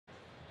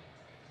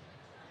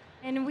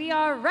And we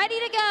are ready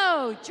to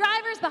go.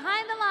 Drivers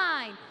behind the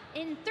line.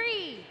 In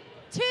 3,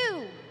 2,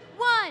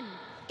 1,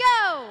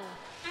 go.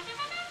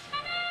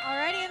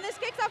 Alrighty, and this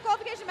kicks off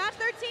qualification match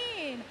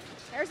 13.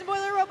 Harrison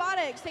Boiler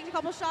Robotics takes a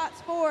couple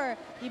shots for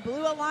the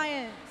Blue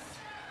Alliance.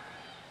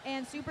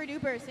 And Super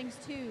Duper sinks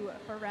 2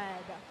 for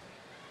red.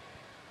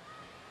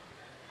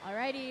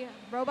 Alrighty,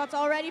 robots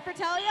all ready for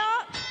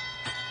teleop.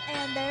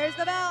 And there's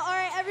the bell. All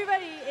right,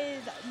 everybody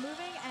is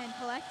moving and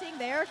collecting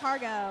their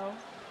cargo.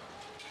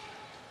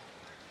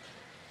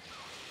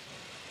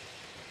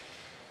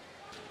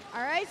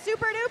 All right,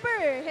 Super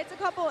Duper hits a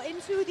couple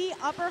into the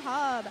upper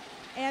hub.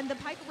 And the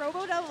Pike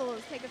Robo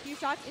Devils take a few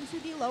shots into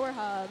the lower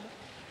hub.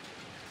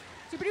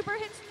 Super Duper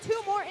hits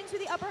 2 more into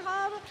the upper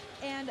hub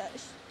and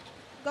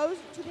goes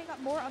to pick up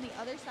more on the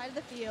other side of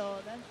the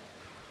field.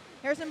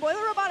 Harrison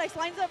Boiler Robotics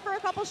lines up for a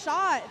couple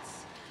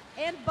shots,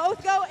 and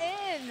both go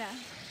in.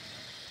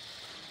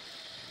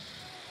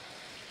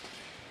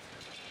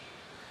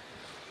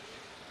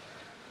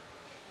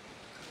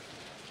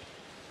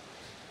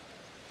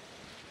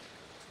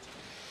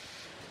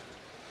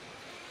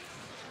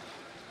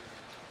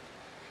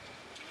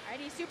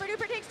 Alrighty, Super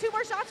Duper takes 2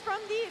 more shots from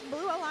the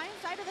Blue Alliance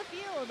side of the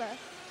field.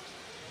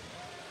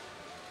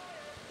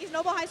 East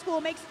Noble High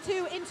School makes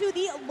 2 into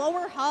the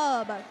lower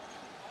hub.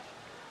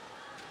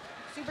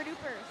 Super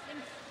Duper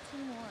sinks 2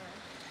 more.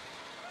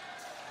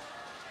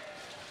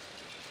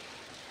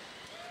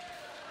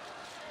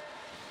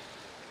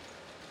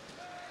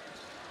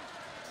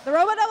 The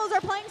Robo Devils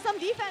are playing some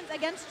defense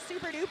against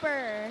Super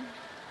Duper.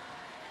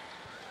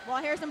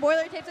 While Harrison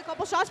Boiler takes a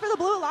couple shots for the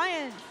Blue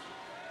Alliance.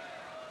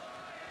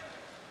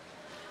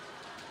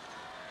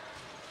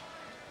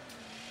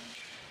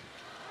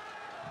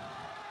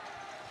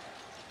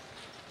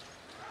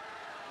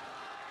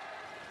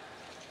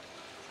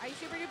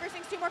 Super Duper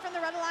sinks 2 more from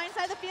the Red Alliance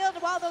side of the field,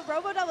 while the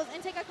Robo Devils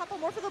intake a couple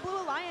more for the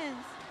Blue Alliance.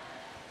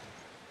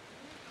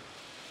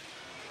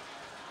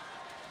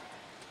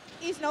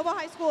 East Noble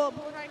High School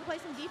trying to play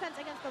some defense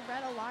against the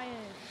Red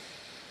Alliance.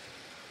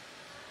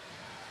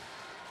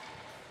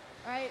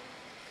 All right.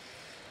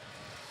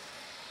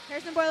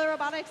 Harrison Boiler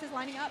Robotics is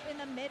lining up in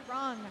the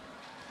mid-rung,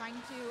 trying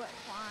to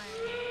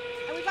climb.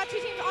 And we've got 2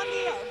 teams on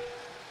the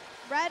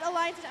Red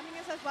Alliance attempting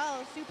this as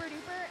well, Super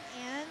Duper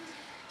and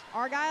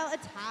Argyle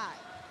Attack.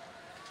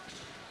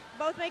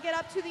 Both make it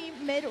up to the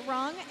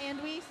mid-rung,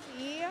 and we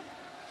see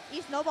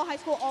East Noble High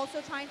School also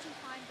trying to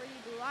climb for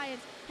the Blue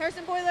Alliance.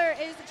 Harrison Boiler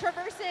is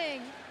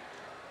traversing,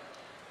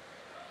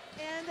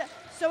 and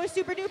so is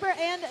Super Duper,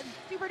 and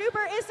Super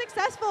Duper is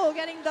successful,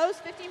 getting those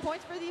 15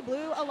 points for the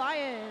Blue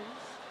Alliance.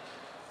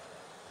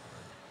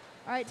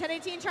 All right,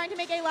 10-18 trying to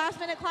make a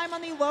last-minute climb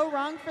on the low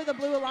rung for the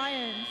Blue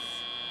Alliance.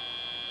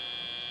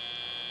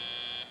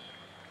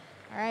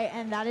 All right,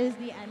 and that is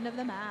the end of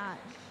the match.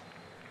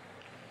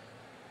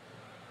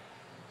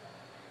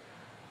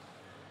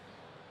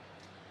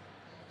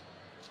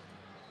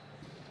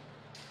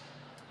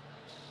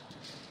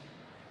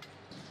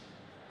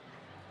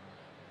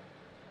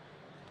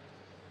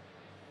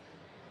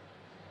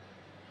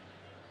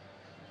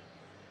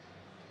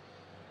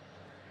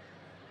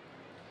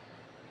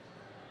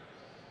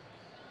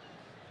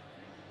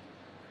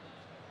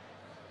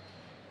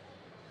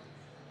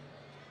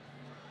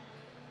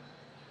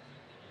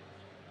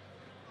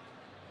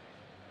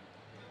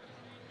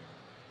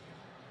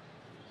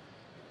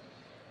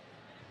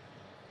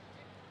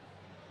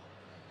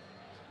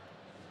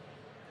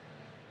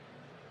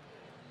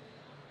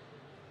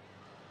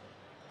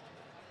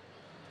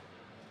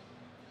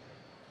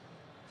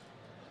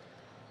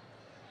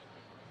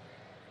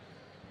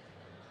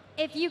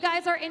 If you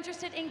guys are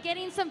interested in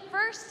getting some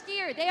first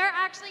gear, they are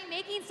actually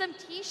making some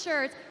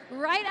t-shirts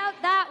right out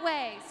that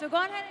way. So go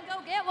ahead and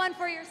go get one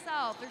for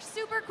yourself. They're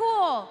super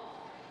cool.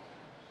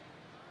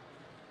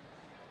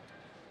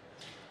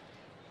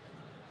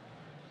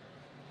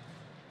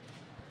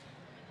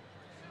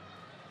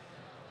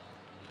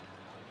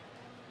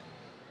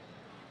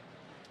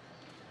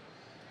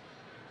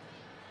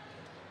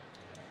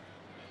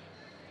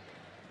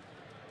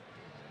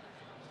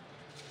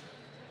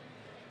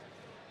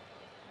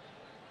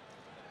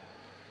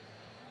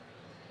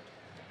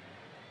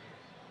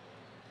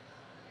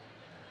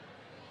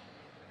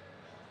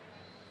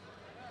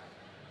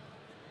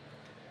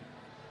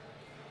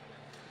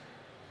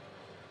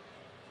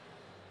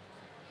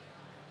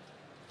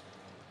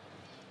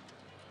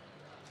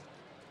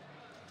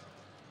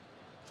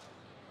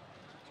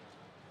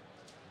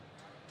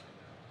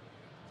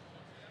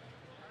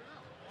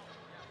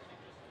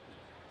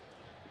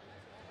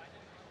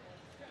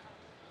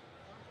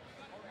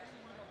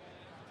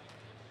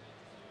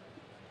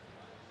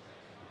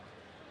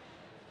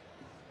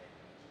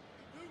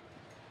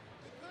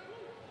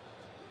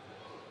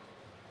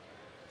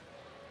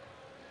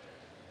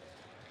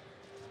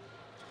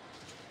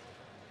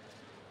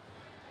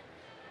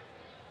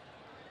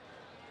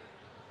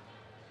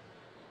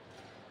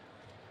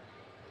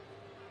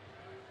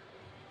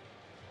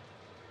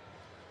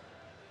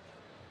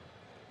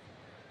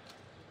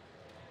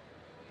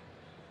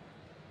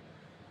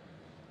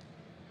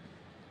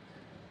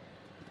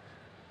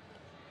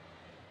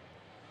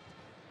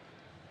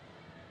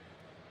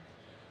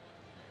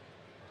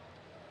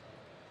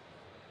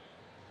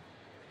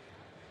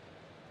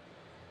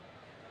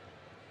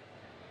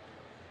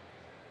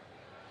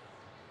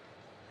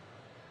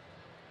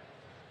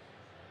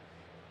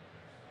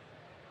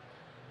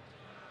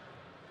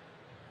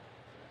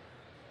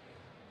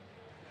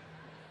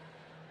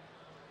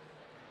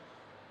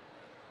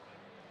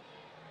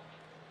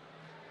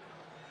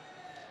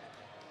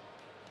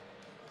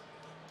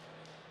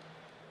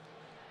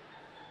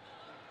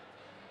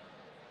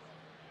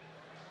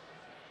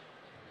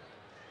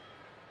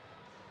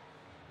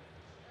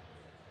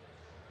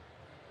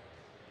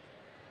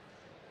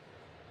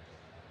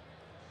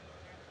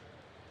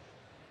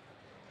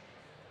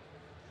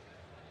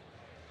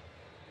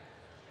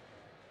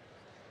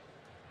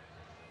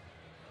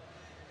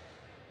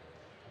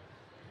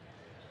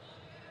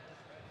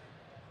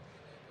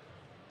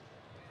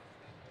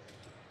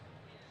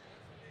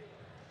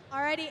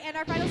 Alrighty, and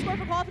our final score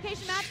for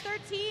qualification match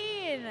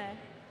 13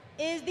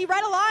 is the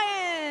Red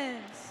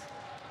Alliance.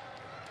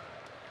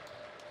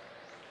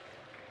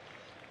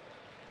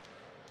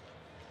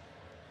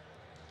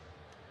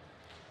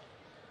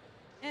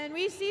 And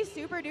we see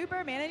Super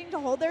Duper managing to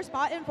hold their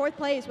spot in 4th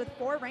place with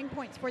 4 rank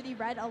points for the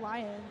Red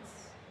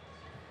Alliance.